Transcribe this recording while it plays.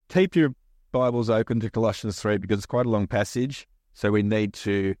keep your Bibles open to Colossians 3 because it's quite a long passage. So we need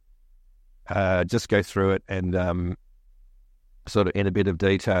to just go through it and sort of in a bit of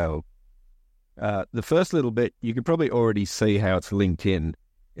detail. The first little bit, you can probably already see how it's linked in.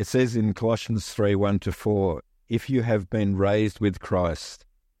 It says in Colossians 3, 1-4, if you have been raised with Christ,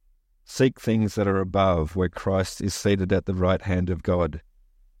 seek things that are above, where Christ is seated at the right hand of God.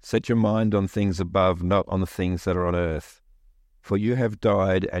 Set your mind on things above, not on the things that are on earth. For you have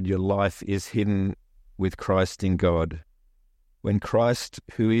died, and your life is hidden with Christ in God. When Christ,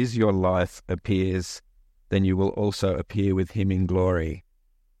 who is your life, appears, then you will also appear with him in glory.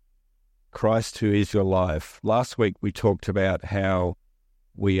 Christ, who is your life. Last week we talked about how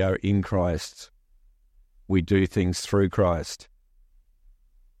we are in Christ. We do things through Christ.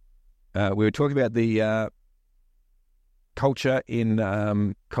 We were talking about the culture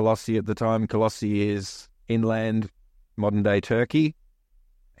in Colossae at the time. Colossae is inland, modern-day Turkey.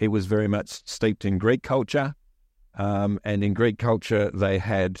 It was very much steeped in Greek culture. And in Greek culture, they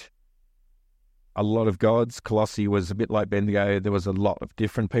had a lot of gods. Colossae was a bit like Bendigo. There was a lot of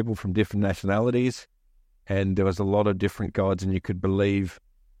different people from different nationalities, and there was a lot of different gods, and you could believe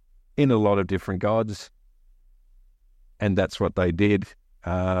in a lot of different gods. And that's what they did.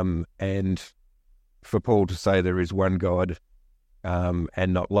 And for Paul to say there is one God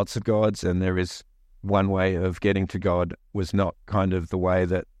and not lots of gods, and there is one way of getting to God, was not kind of the way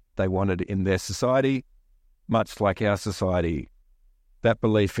that they wanted in their society, much like our society. That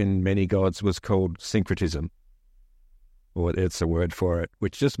belief in many gods was called syncretism, or it's a word for it,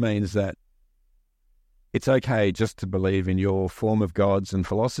 which just means that it's okay just to believe in your form of gods and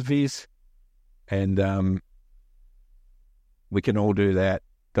philosophies, and we can all do that.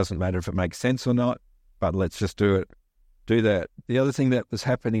 Doesn't matter if it makes sense or not, but let's just do that. The other thing that was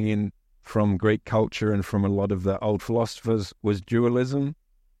happening from Greek culture and from a lot of the old philosophers was dualism,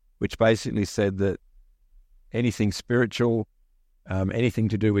 which basically said that anything spiritual, anything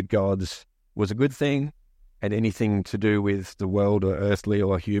to do with gods was a good thing, and anything to do with the world or earthly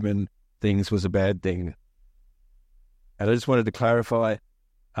or human things was a bad thing. And I just wanted to clarify,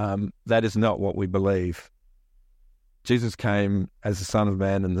 that is not what we believe. Jesus came as the Son of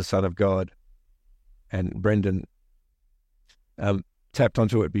Man and the Son of God, and Brendan tapped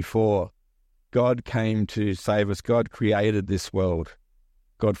onto it before. God came to save us. God created this world.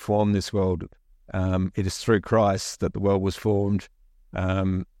 God formed this world. It is through Christ that the world was formed.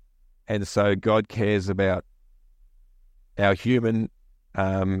 And so God cares about our human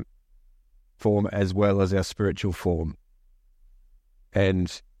form as well as our spiritual form.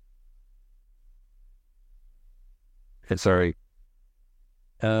 And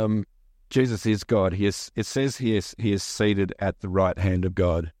Jesus is God. It says he is seated at the right hand of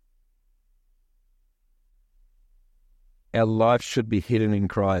God. Our life should be hidden in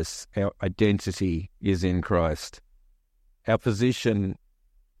Christ. Our identity is in Christ. Our position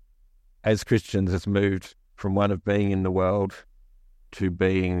as Christians has moved from one of being in the world to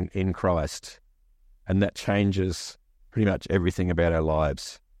being in Christ. And that changes pretty much everything about our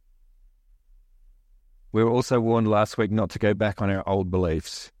lives. We were also warned last week not to go back on our old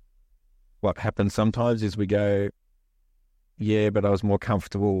beliefs. What happens sometimes is we go, yeah, but I was more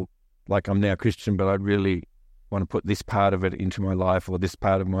comfortable, like I'm now Christian, but I really want to put this part of it into my life, or this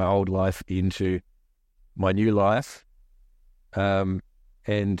part of my old life into my new life. And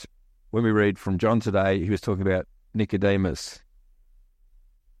when we read from John today, he was talking about Nicodemus.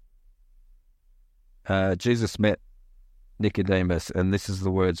 Jesus met Nicodemus, and this is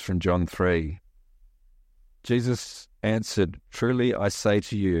the words from John 3. Jesus answered, "Truly I say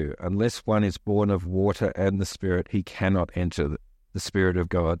to you, unless one is born of water and the Spirit, he cannot enter the Spirit of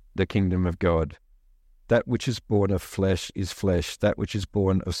God, the kingdom of God. That which is born of flesh is flesh, that which is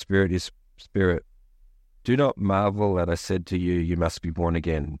born of spirit is spirit. Do not marvel that I said to you, you must be born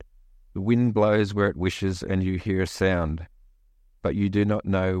again. The wind blows where it wishes, and you hear a sound, but you do not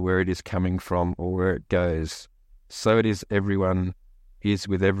know where it is coming from or where it goes. So it is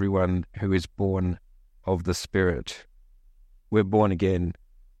with everyone who is born of the Spirit." We're born again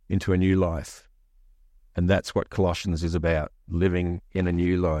into a new life. And that's what Colossians is about, living in a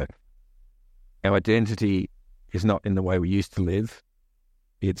new life. Our identity is not in the way we used to live.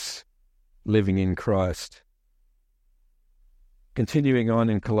 It's living in Christ. Continuing on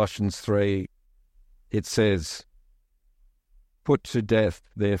in Colossians 3, it says, "Put to death,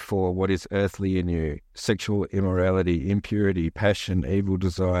 therefore, what is earthly in you, sexual immorality, impurity, passion, evil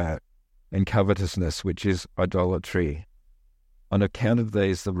desire, and covetousness, which is idolatry. On account of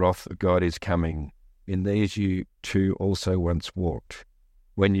these, the wrath of God is coming. In these you too also once walked,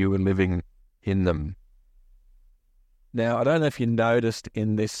 when you were living in them." Now, I don't know if you noticed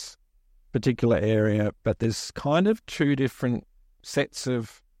in this particular area, but there's kind of two different sets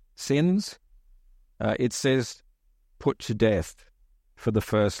of sins. It says put to death for the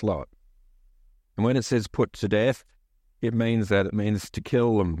first lot. And when it says put to death, it means to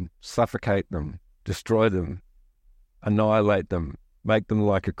kill them, suffocate them, destroy them, annihilate them, make them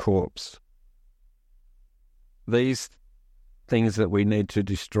like a corpse. These things that we need to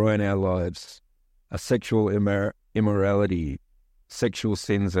destroy in our lives are sexual immorality, sexual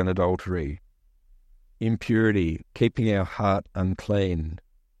sins and adultery, impurity, keeping our heart unclean,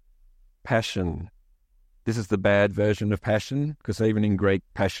 passion. This is the bad version of passion, because even in Greek,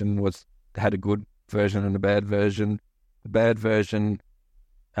 passion had a good version and a bad version. The bad version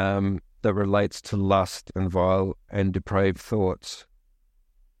that relates to lust and vile and depraved thoughts.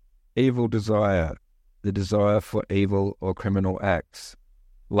 Evil desire, the desire for evil or criminal acts,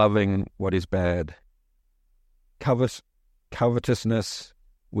 loving what is bad. Covetousness,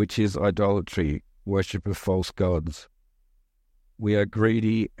 which is idolatry, worship of false gods. We are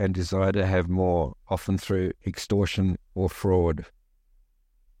greedy and desire to have more, often through extortion or fraud.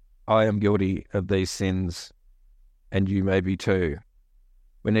 I am guilty of these sins, and you may be too.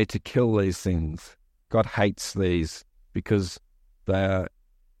 We need to kill these things. God hates these because they are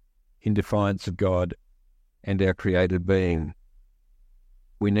in defiance of God and our created being.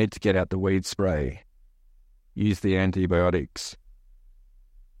 We need to get out the weed spray, use the antibiotics.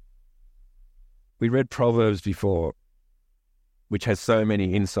 We read Proverbs before, which has so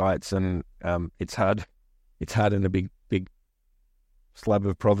many insights, and it's hard in a big slab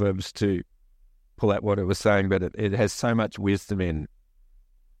of Proverbs to pull out what it was saying, but it has so much wisdom in.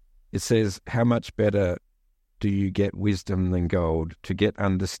 It says, how much better do you get wisdom than gold? To get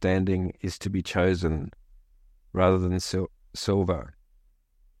understanding is to be chosen rather than silver.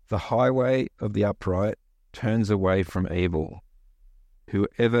 The highway of the upright turns away from evil.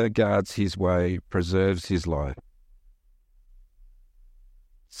 Whoever guards his way preserves his life.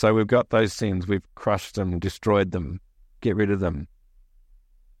 So we've got those sins, we've crushed them, destroyed them, get rid of them.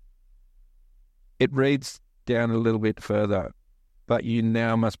 It reads down a little bit further, but you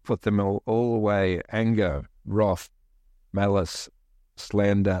now must put them all away: anger, wrath, malice,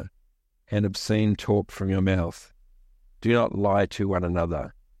 slander, and obscene talk from your mouth. Do not lie to one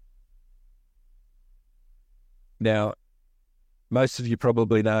another. Now, most of you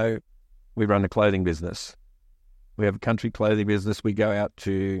probably know we run a clothing business. We have a country clothing business. We go out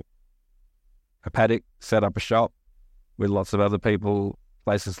to a paddock, set up a shop with lots of other people,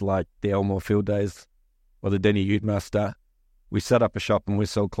 places like the Elmore Field Days or the Denny Ute Muster. We set up a shop and we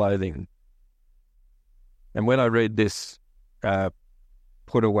sell clothing. And when I read this,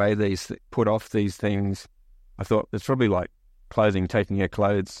 put off these things, I thought it's probably like clothing, taking your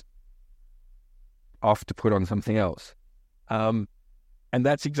clothes off to put on something else. And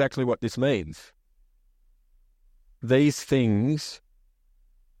that's exactly what this means. These things,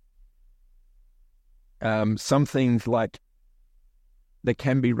 some things like, there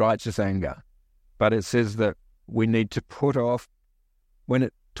can be righteous anger, but it says that we need to put off, when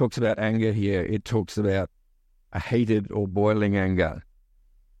it talks about anger here, it talks about a heated or boiling anger,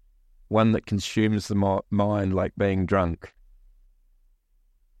 one that consumes the mind like being drunk.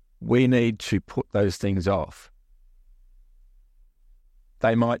 We need to put those things off.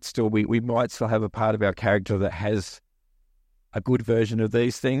 They might still be, we might still have a part of our character that has a good version of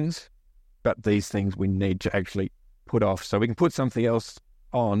these things, but these things we need to actually put off so we can put something else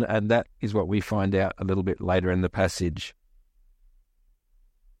on, and that is what we find out a little bit later in the passage.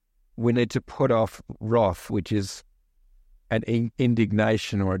 We need to put off wrath, which is an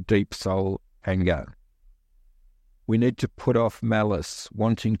indignation or a deep soul anger. We need to put off malice,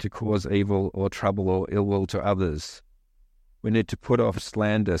 wanting to cause evil or trouble or ill will to others. We need to put off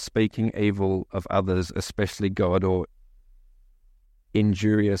slander, speaking evil of others, especially God, or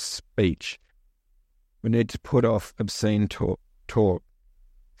injurious speech. We need to put off obscene talk,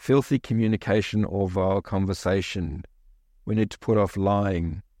 filthy communication or vile conversation. We need to put off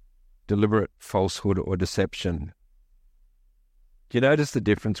lying, deliberate falsehood or deception. Do you notice the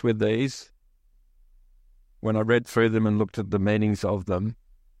difference with these? When I read through them and looked at the meanings of them,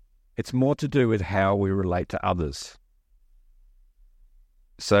 it's more to do with how we relate to others.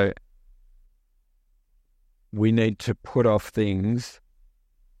 So we need to put off things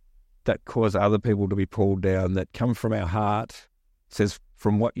that cause other people to be pulled down, that come from our heart. It says,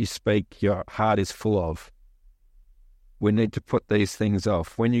 from what you speak, your heart is full of. We need to put these things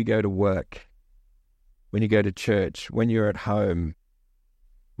off. When you go to work, when you go to church, when you're at home,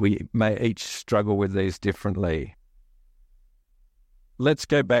 we may each struggle with these differently. Let's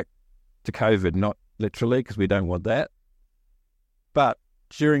go back to COVID, not literally, because we don't want that, But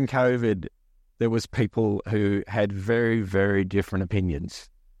during COVID, there was people who had very, very different opinions.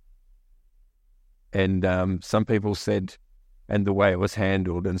 And some people said, and the way it was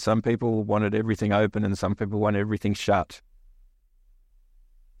handled, and some people wanted everything open and some people wanted everything shut.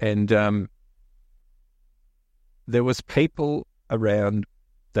 And there was people around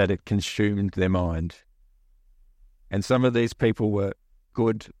that it consumed their mind. And some of these people were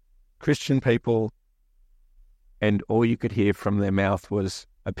good Christian people, and all you could hear from their mouth was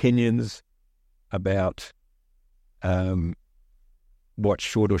opinions about what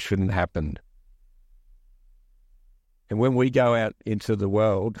should or shouldn't happen. And when we go out into the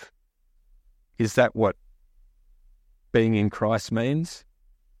world, is that what being in Christ means?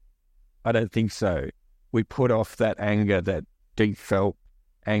 I don't think so. We put off that anger, that deep felt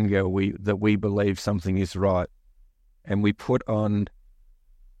anger that we believe something is right. And we put on,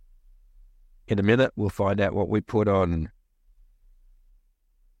 in a minute, we'll find out what we put on.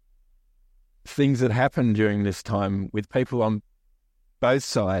 Things that happened during this time with people on both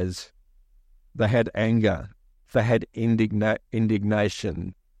sides, they had anger, they had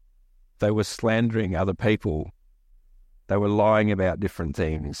indignation, they were slandering other people, they were lying about different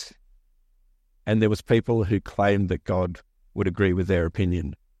things. And there was people who claimed that God would agree with their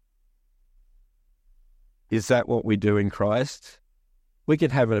opinion. Is that what we do in Christ? We can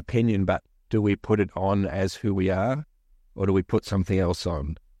have an opinion, but do we put it on as who we are, or do we put something else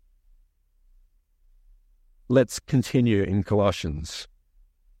on? Let's continue in Colossians.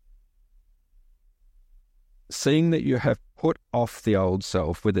 Seeing that you have put off the old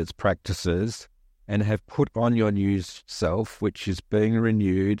self with its practices and have put on your new self, which is being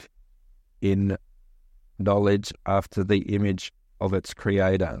renewed in knowledge after the image of its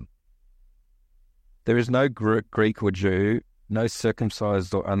creator. There is no Greek or Jew, no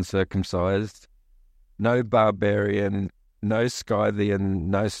circumcised or uncircumcised, no barbarian, no Scythian,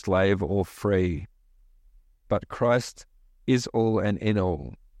 no slave or free, but Christ is all and in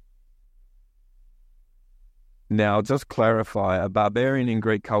all. Now, just clarify, a barbarian in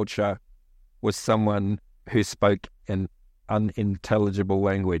Greek culture was someone who spoke an unintelligible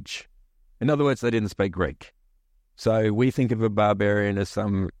language. In other words, they didn't speak Greek. So we think of a barbarian as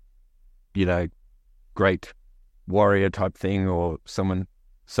some, great warrior type thing or someone.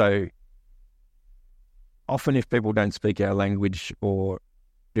 So often if people don't speak our language or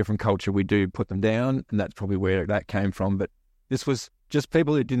different culture, we do put them down, and that's probably where that came from. But this was just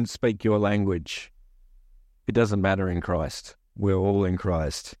people who didn't speak your language. It doesn't matter in Christ. We're all in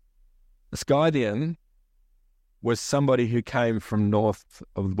Christ. A Scythian was somebody who came from north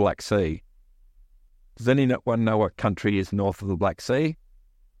of the Black Sea. Does anyone know what country is north of the Black Sea?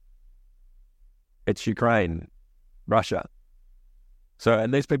 It's Ukraine, Russia. So,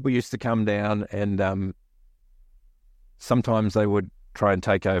 and these people used to come down and sometimes they would try and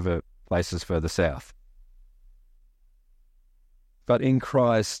take over places further south. But in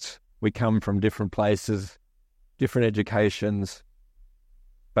Christ, we come from different places, different educations,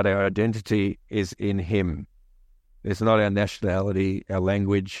 but our identity is in Him. It's not our nationality, our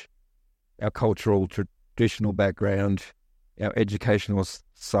language, our cultural, traditional background, our educational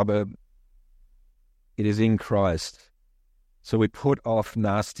suburb. It is in Christ. So we put off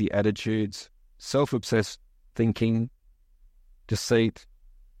nasty attitudes, self-obsessed thinking, deceit,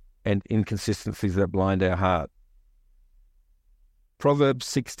 and inconsistencies that blind our heart. Proverbs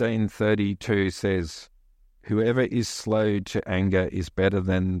 16:32 says, "Whoever is slow to anger is better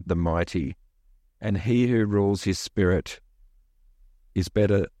than the mighty, and he who rules his spirit is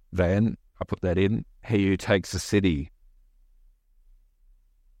better than," I put that in, "he who takes a city."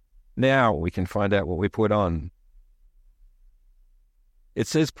 Now we can find out what we put on. It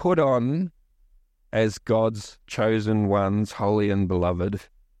says, "Put on as God's chosen ones, holy and beloved,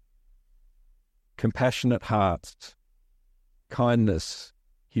 compassionate hearts, kindness,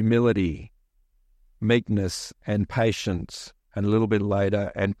 humility, meekness, and patience," and a little bit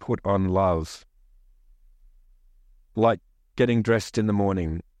later, "and put on love." Like getting dressed in the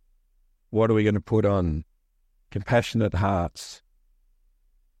morning, what are we going to put on? Compassionate hearts.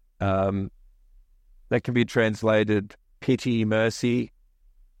 That can be translated pity, mercy.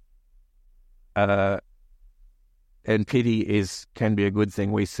 And pity can be a good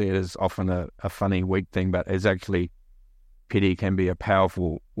thing. We see it as often a funny, weak thing, but it's actually, pity can be a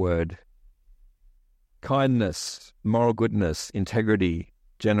powerful word. Kindness, moral goodness, integrity,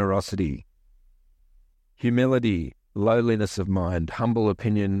 generosity, humility, lowliness of mind, humble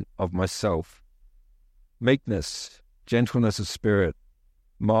opinion of myself, meekness, gentleness of spirit,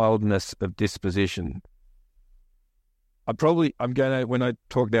 mildness of disposition. When I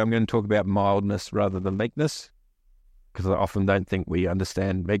talk now, I'm going to talk about mildness rather than meekness. because I often don't think we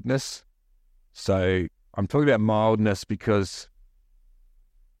understand meekness. So I'm talking about mildness because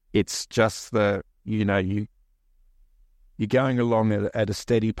it's just you're going along at a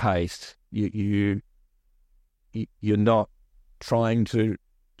steady pace. You're not trying to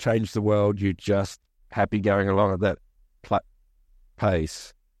change the world. You're just happy going along at that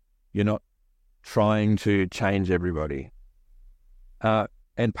pace. You're not trying to change everybody.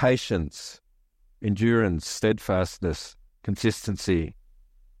 And patience, endurance, steadfastness, consistency.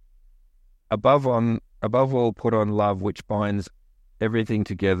 Above all, put on love, which binds everything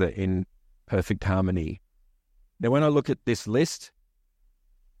together in perfect harmony. Now, when I look at this list,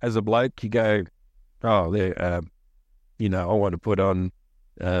 as a bloke, you go, oh, I want to put on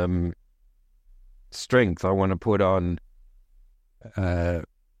strength. I want to put on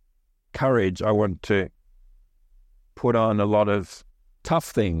courage. I want to put on a lot of tough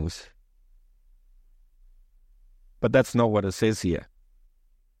things. But that's not what it says here.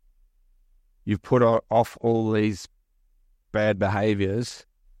 You've put off all these bad behaviors.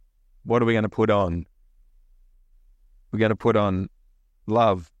 What are we going to put on? We're going to put on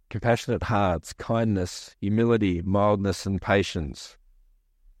love, compassionate hearts, kindness, humility, mildness, and patience.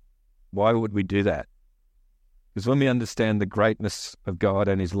 Why would we do that? Because when we understand the greatness of God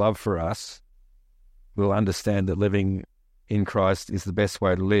and His love for us, we'll understand that living in Christ is the best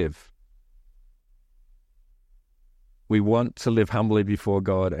way to live. We want to live humbly before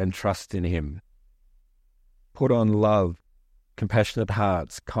God and trust in Him. Put on love, compassionate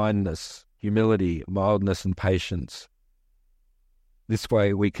hearts, kindness, humility, mildness, and patience. This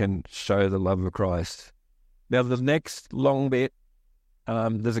way we can show the love of Christ. Now, the next long bit,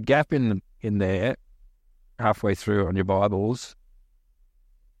 there's a gap in there, halfway through on your Bibles.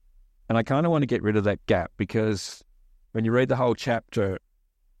 And I kind of want to get rid of that gap because when you read the whole chapter,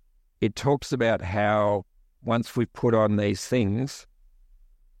 it talks about how once we've put on these things,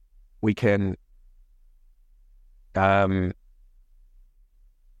 we can, it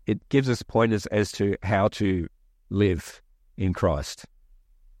gives us pointers as to how to live in Christ.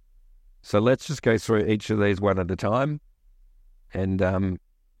 So let's just go through each of these one at a time, and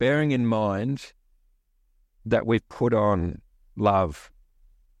bearing in mind that we've put on love,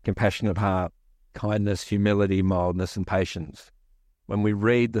 compassionate heart, kindness, humility, mildness, and patience. When we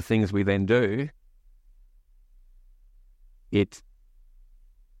read the things we then do, it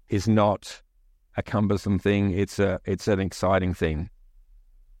is not a cumbersome thing, it's an exciting thing.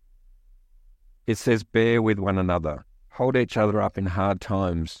 It says, bear with one another, hold each other up in hard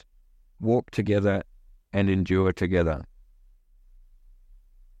times, walk together and endure together.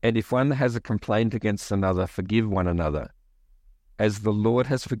 And if one has a complaint against another, forgive one another. As the Lord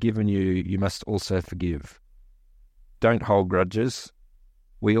has forgiven you, you must also forgive. Don't hold grudges.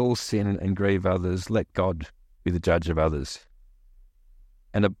 We all sin and grieve others. Let God be the judge of others.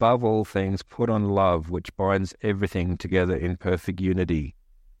 And above all things, put on love, which binds everything together in perfect unity.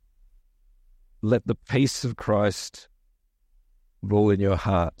 Let the peace of Christ rule in your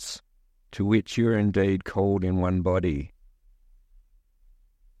hearts, to which you are indeed called in one body.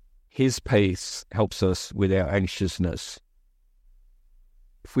 His peace helps us with our anxiousness.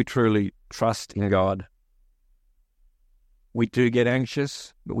 If we truly trust in God, we do get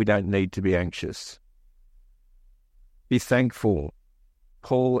anxious, but we don't need to be anxious. Be thankful.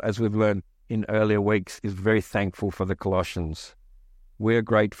 Paul, as we've learned in earlier weeks, is very thankful for the Colossians. We're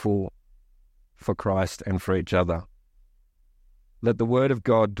grateful for Christ and for each other. Let the word of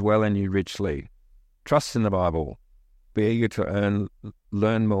God dwell in you richly. Trust in the Bible. Be eager to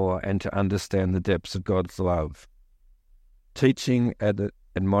learn more and to understand the depths of God's love. Teaching and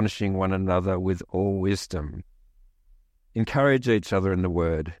admonishing one another with all wisdom. Encourage each other in the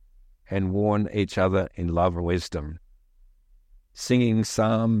word and warn each other in love and wisdom. Singing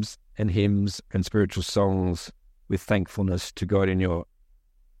psalms and hymns and spiritual songs with thankfulness to God in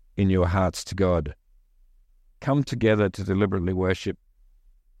your hearts to God. Come together to deliberately worship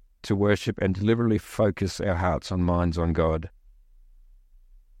and deliberately focus our hearts and minds on God.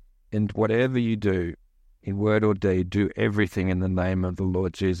 And whatever you do, in word or deed, do everything in the name of the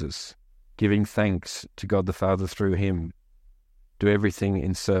Lord Jesus, giving thanks to God the Father through Him. Do everything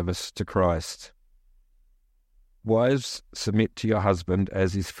in service to Christ. Wives, submit to your husband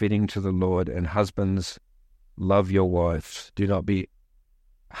as is fitting to the Lord, and husbands, love your wives. Do not be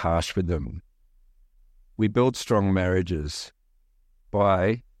harsh with them. We build strong marriages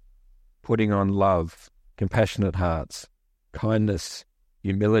by putting on love, compassionate hearts, kindness,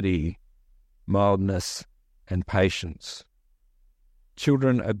 humility, mildness, and patience.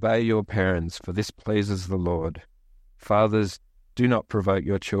 Children, obey your parents, for this pleases the Lord. Fathers, do not provoke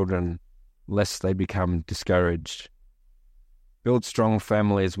your children, lest they become discouraged. Build strong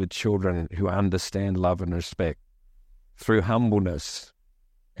families with children who understand love and respect. Through humbleness,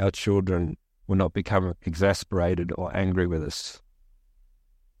 our children will not become exasperated or angry with us.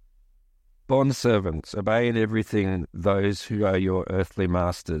 Bondservants, obey in everything those who are your earthly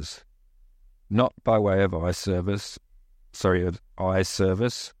masters, not by way of eye service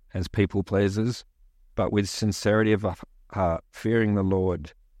as people pleasers, but with sincerity of heart, fearing the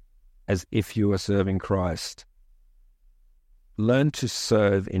Lord, as if you were serving Christ. Learn to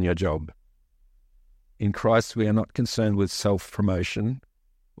serve in your job. In Christ, we are not concerned with self-promotion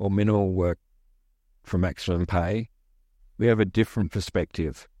or minimal work for maximum pay. We have a different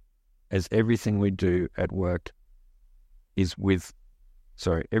perspective, as everything we do at work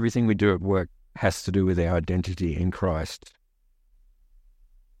has to do with our identity in Christ.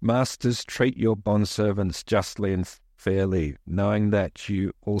 Masters, treat your bondservants justly and fairly, knowing that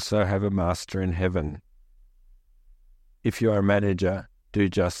you also have a master in heaven. If you are a manager, do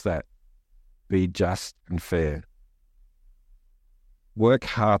just that. Be just and fair. Work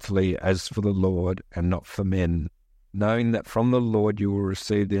heartily as for the Lord and not for men, knowing that from the Lord you will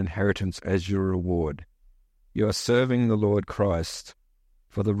receive the inheritance as your reward. You are serving the Lord Christ,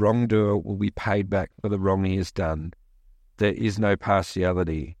 for the wrongdoer will be paid back for the wrong he has done. There is no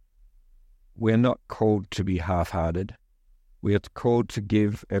partiality. We are not called to be half-hearted. We are called to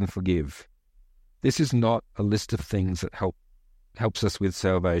give and forgive. This is not a list of things that helps us with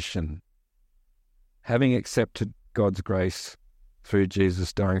salvation. Having accepted God's grace through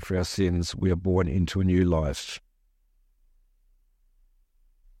Jesus dying for our sins, we are born into a new life.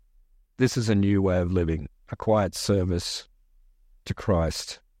 This is a new way of living, a quiet service to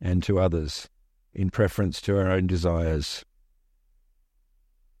Christ and to others, in preference to our own desires.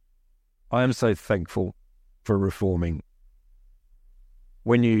 I am so thankful for reforming.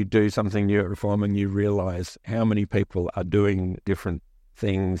 When you do something new at reforming, you realise how many people are doing different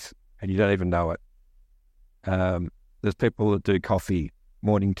things and you don't even know it. There's people that do coffee,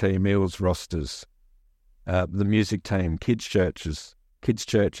 morning tea, meals, rosters, the music team, kids'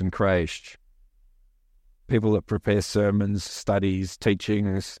 church and creche, people that prepare sermons, studies,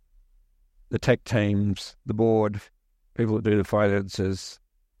 teachings, the tech teams, the board, people that do the finances,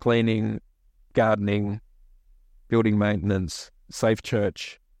 cleaning, gardening, building maintenance, safe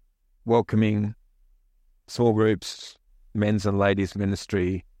church, welcoming, small groups, men's and ladies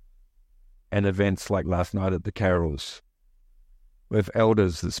ministry, and events like last night at the Carols. We have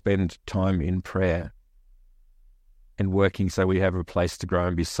elders that spend time in prayer and working so we have a place to grow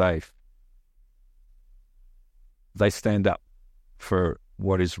and be safe. They stand up for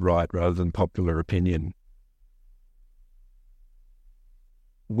what is right rather than popular opinion.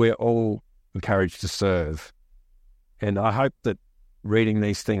 We're all encouraged to serve. And I hope that reading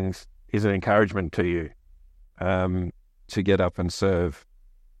these things is an encouragement to you to get up and serve.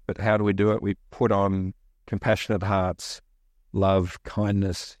 But how do we do it? We put on compassionate hearts, love,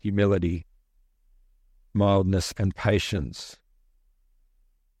 kindness, humility, mildness, and patience.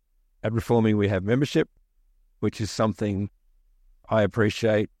 At Reforming, we have membership, which is something I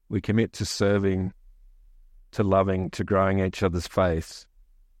appreciate. We commit to serving, to loving, to growing each other's faith.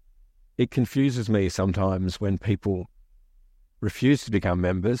 It confuses me sometimes when people refuse to become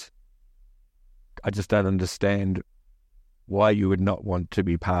members. I just don't understand why you would not want to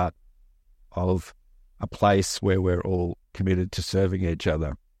be part of a place where we're all committed to serving each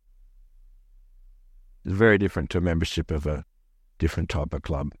other. It's very different to a membership of a different type of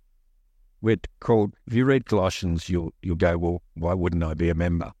club. We're called, if you read Colossians, you'll go, well, why wouldn't I be a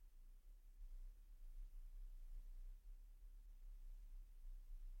member?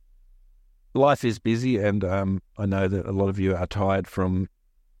 Life is busy, and I know that a lot of you are tired from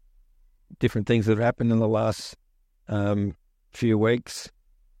different things that have happened in the last few weeks.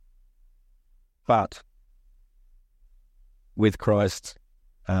 But with Christ,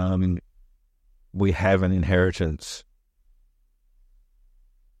 we have an inheritance.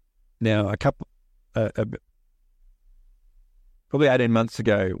 Now, probably 18 months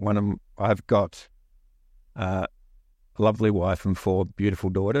ago, I've got a lovely wife and 4 beautiful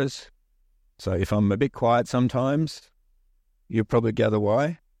daughters. So if I'm a bit quiet sometimes, you'll probably gather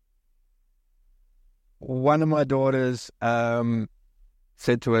why. One of my daughters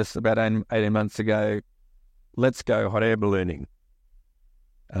said to us about 18 months ago, let's go hot air ballooning.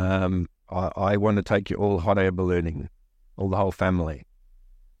 I want to take you all hot air ballooning, all the whole family.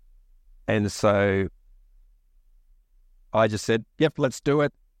 And so I just said, yep, let's do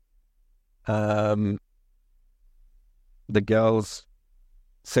it. The girls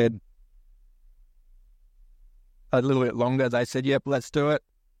said a little bit longer. They said, yep, let's do it.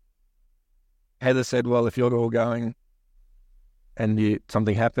 Heather said, well, if you're all going, and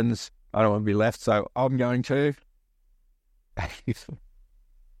something happens, I don't want to be left, so I'm going to.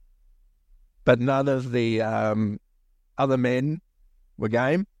 But none of the other men were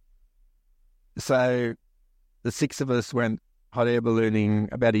game. So the 6 of us went hot air ballooning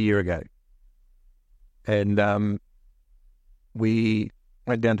about a year ago. And we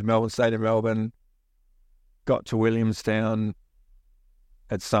went down to Melbourne, stayed in Melbourne, got to Williamstown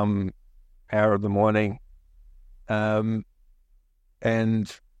at some hour of the morning, and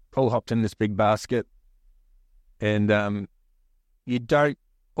all hopped in this big basket. And you don't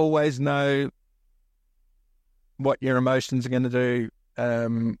always know what your emotions are going to do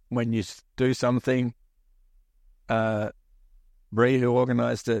when you do something. Bree, who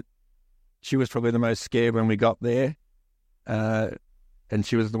organised it, she was probably the most scared when we got there, and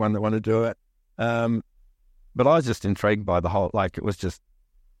she was the one that wanted to do it. But I was just intrigued by the whole, like, it was just,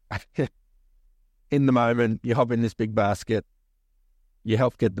 in the moment, you hop in this big basket, you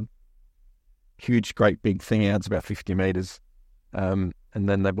help get the huge, great big thing out, it's about 50 metres, and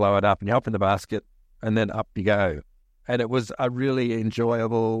then they blow it up and you hop in the basket and then up you go. And it was a really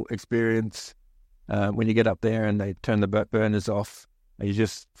enjoyable experience when you get up there and they turn the burners off and you're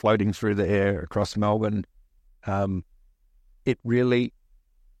just floating through the air across Melbourne. It really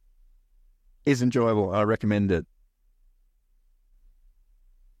is enjoyable. I recommend it.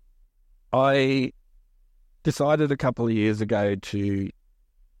 I decided a couple of years ago to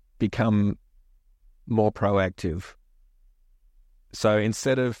become more proactive. So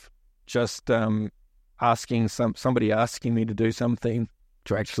instead of just asking somebody asking me to do something,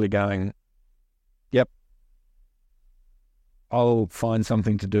 to actually going, yep, I'll find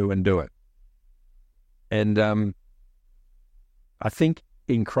something to do and do it. And I think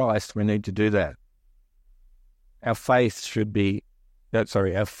in Christ we need to do that. Our faith should be,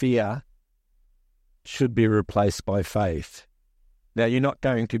 our fear should be replaced by faith. Now, you're not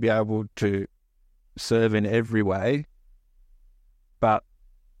going to be able to serve in every way, but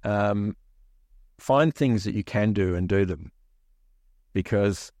find things that you can do and do them.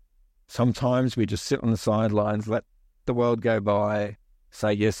 Because sometimes we just sit on the sidelines, let the world go by,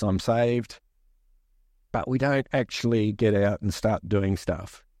 say, yes, I'm saved, but we don't actually get out and start doing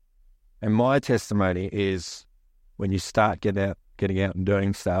stuff. And my testimony is when you start getting out and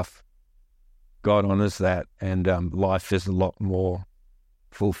doing stuff, God honors that, and life is a lot more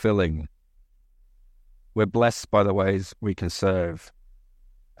fulfilling. We're blessed by the ways we can serve.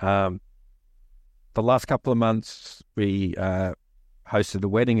 The last couple of months, we hosted a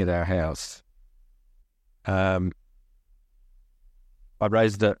wedding at our house. I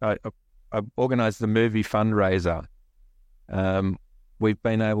organised the movie fundraiser. We've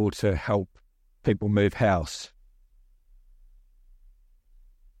been able to help people move house.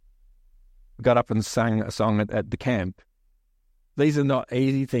 Got up and sang a song at the camp. These are not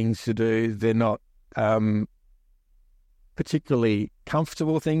easy things to do. They're not particularly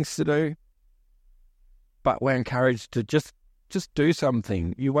comfortable things to do, but we're encouraged to just do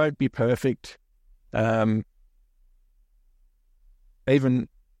something. You won't be perfect. Even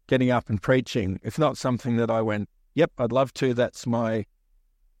getting up and preaching, it's not something that I went, yep, I'd love to. That's my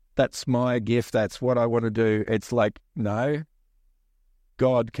gift. That's what I want to do. It's like, no.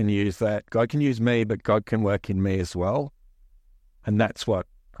 God can use that. God can use me, but God can work in me as well. And that's what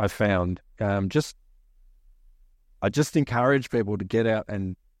I found. I just encourage people to get out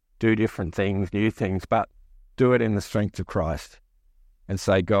and do different things, new things, but do it in the strength of Christ and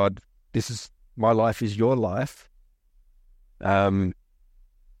say, God, my life is your life.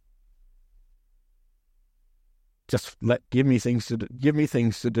 Just give me things to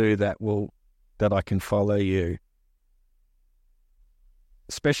do that I can follow you.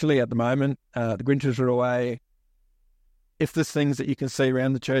 Especially at the moment, the Grinches are away. If there's things that you can see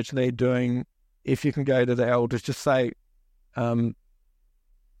around the church they're doing, if you can go to the elders, just say, can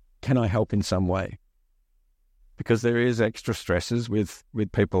I help in some way? Because there is extra stresses with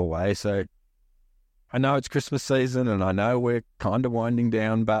people away. So I know it's Christmas season and I know we're kind of winding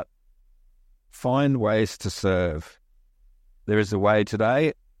down, but find ways to serve. There is a way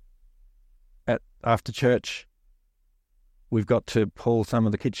today after church. We've got to pull some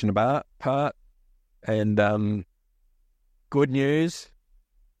of the kitchen apart, and good news,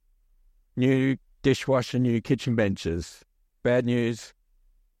 new dishwasher, new kitchen benches. Bad news,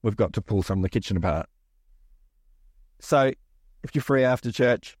 we've got to pull some of the kitchen apart. So if you're free after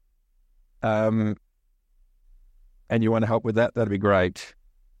church and you want to help with that, that'd be great.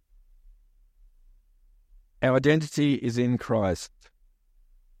 Our identity is in Christ.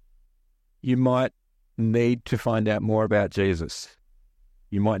 You might need to find out more about Jesus.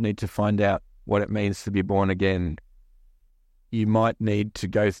 You might need to find out what it means to be born again. you might need to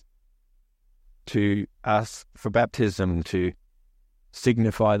go to ask for baptism to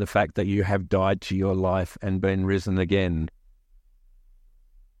signify the fact that you have died to your life and been risen again.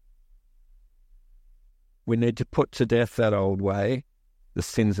 We need to put to death that old way, the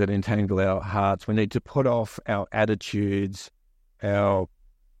sins that entangle our hearts. We need to put off our attitudes, our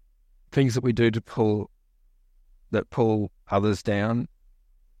things that we do to pull others down.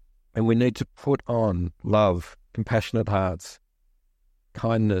 And we need to put on love, compassionate hearts,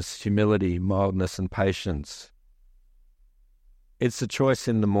 kindness, humility, mildness, and patience. It's a choice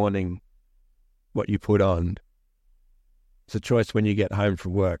in the morning what you put on. It's a choice when you get home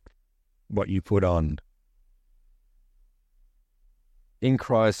from work, what you put on. In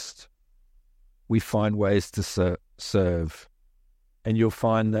Christ, we find ways to serve. And you'll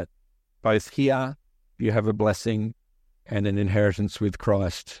find that both here, you have a blessing and an inheritance with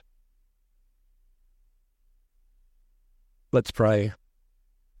Christ. Let's pray.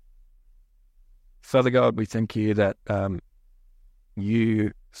 Father God, we thank you that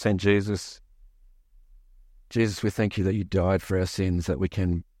you sent Jesus. Jesus, we thank you that you died for our sins, that we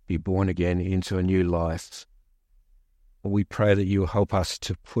can be born again into a new life. We pray that you will help us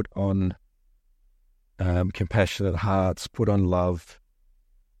to put on compassionate hearts, put on love,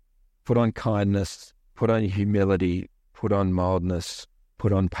 put on kindness, put on humility, put on mildness,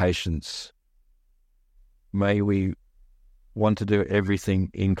 put on patience. May we want to do everything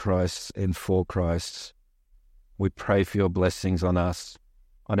in Christ and for Christ. We pray for your blessings on us,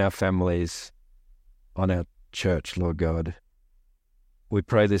 on our families, on our church, Lord God. We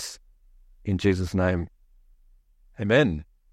pray this in Jesus' name. Amen.